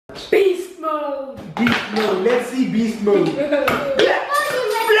Beast mode! Beast mode. Let's see beast mode.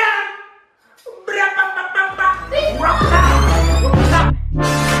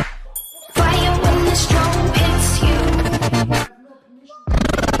 Fire when the storm hits you.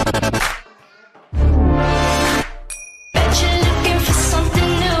 Bet you're looking for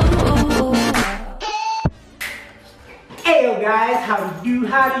something new. Hey guys, how do you?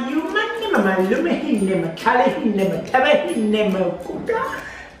 My name is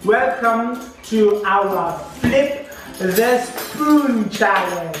Welcome to our Flip the Spoon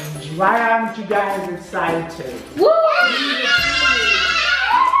challenge. Why aren't you guys excited? Woo!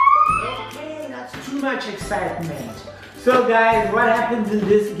 Okay, that's too much excitement. So guys, what happens in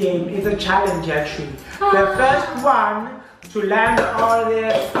this game is a challenge actually. The first one to land all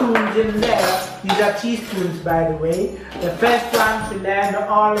the spoons in there, these are teaspoons by the way. The first one to land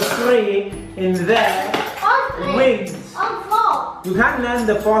all three in there wins. You can't land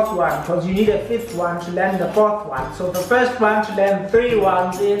the fourth one because you need a fifth one to land the fourth one. So the first one to land 3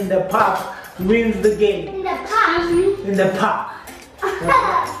 ones in the park wins the game. In the park? In the park. I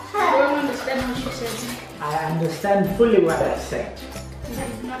don't understand what you said. I understand fully what I said.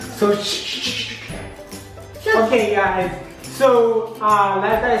 So shh. Okay guys. So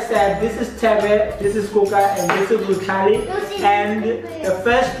like I said, this is Tebe, this is Koka, and this is Mokay. And the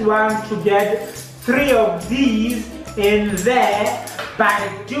first one to get 3 of these in there by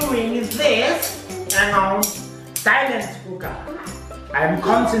doing this, and silence Koka. I'm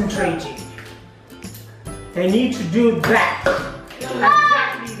concentrating. I need to do that.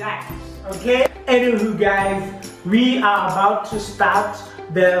 Exactly that. Okay? Anywho guys, we are about to start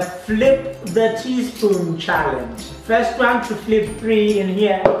the flip the teaspoon challenge. First one to flip 3 in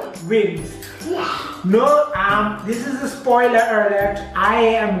here wins. No, this is a spoiler alert. I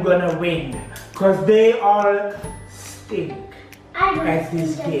am gonna win because they all stink at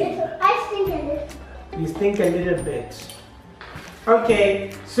this game. I stink a little. You stink a little bit.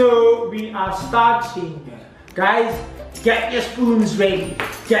 Okay, so we are starting. Guys, get your spoons ready.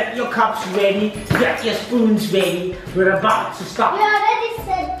 Get your cups ready. Get your spoons ready. We're about to start. You already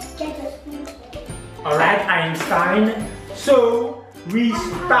said get your spoons ready. Alright, Einstein. So we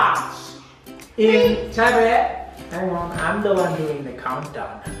start in Tebe. Hang on, I'm the one doing the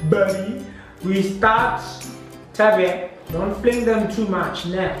countdown. Buddy, we start Tebe. Don't fling them too much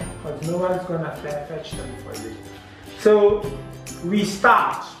now, because no one's gonna fetch them for you. So we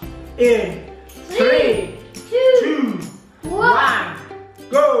start in 3, 2, 1,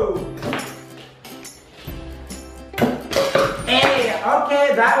 go! Hey,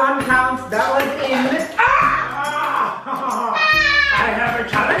 okay, that one counts. That one's in. I have a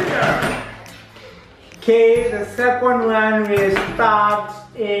challenger. Okay, the second one will start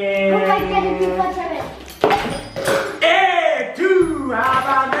in. Hey, 2. How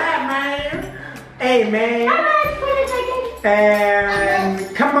about that, man? Hey, man.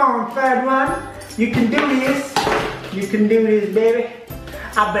 And come on, third one. You can do this. You can do this, baby.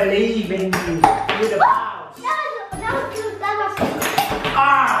 I believe in you. You're the boss.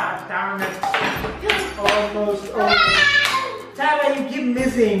 Ah, darn it. Almost. Tyler, you keep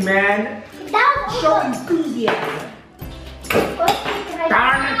missing, man. Show enthusiasm.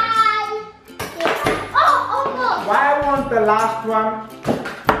 Darn it. Why won't the last one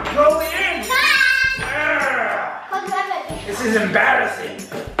go in? This is embarrassing.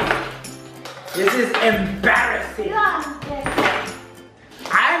 This is embarrassing.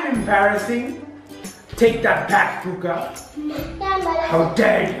 I'm embarrassing. Take that back, Kuka. How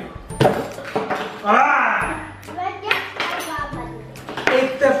dare you? Ah!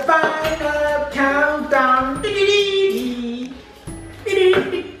 It's the final countdown.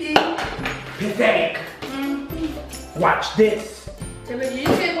 Pathetic. Watch this. You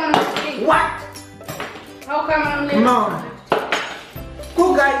said one of the things. What? How come I'm Come on.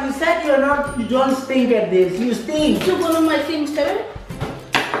 Kuka, you said you don't stink at this. You stink. You took one of my things, Terry?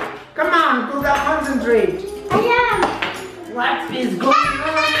 Come on, Kuka, concentrate. I am. What is going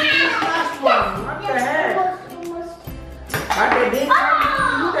on in this last one? What the heck? What the big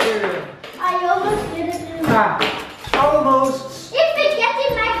I almost did it. Almost. If we get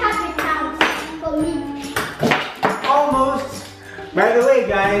in my cup, it counts for me. Almost. By the way,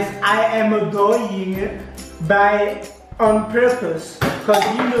 guys, I am going on purpose because I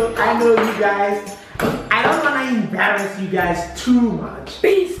know you guys. I don't want to embarrass you guys too much.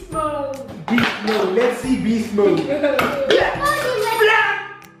 Beast mode! Beast mode. Let's see beast mode.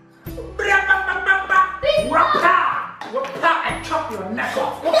 I chop your neck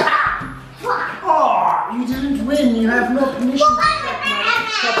off. Oh, you didn't win. You have no permission to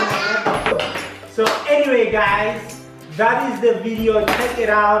chop my neck off. So anyway, guys, that is the video. Check it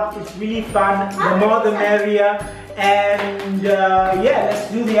out. It's really fun. The more the merrier. And yeah,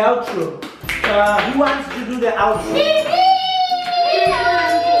 let's do the outro. Who wants to do the outro?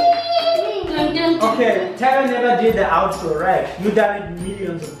 Okay, Tara never did the outro, right? You've done it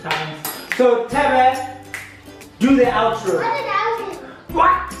millions of times. So Tara, do the outro.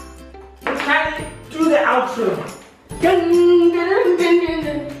 What? Tara, do the outro.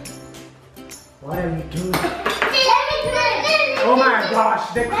 What are you doing? Oh my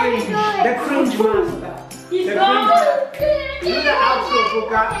gosh, the cringe master. The cringe. Do the outro,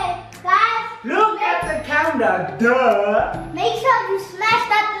 Puka. Guys, Look at the camera, duh. make sure you smash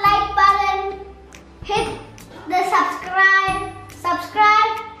that like button, hit the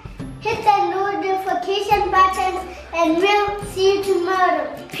subscribe, hit the notification button, and we'll see you tomorrow.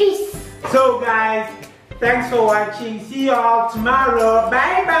 Peace. So guys, thanks for watching. See you all tomorrow.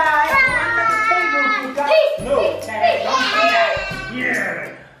 Bye bye. No, don't do that.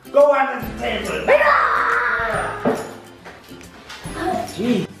 Yeah. Go under the table.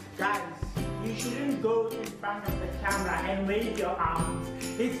 Jeez, guys, you shouldn't go in front of the camera and wave your arms.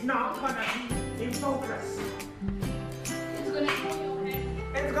 It's not gonna be in focus. It's gonna show your head.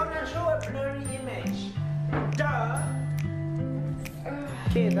 It's gonna show a blurry image. Duh.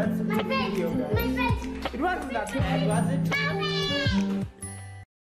 Okay, that's a good video, guys. My friends. It wasn't that bad, was it?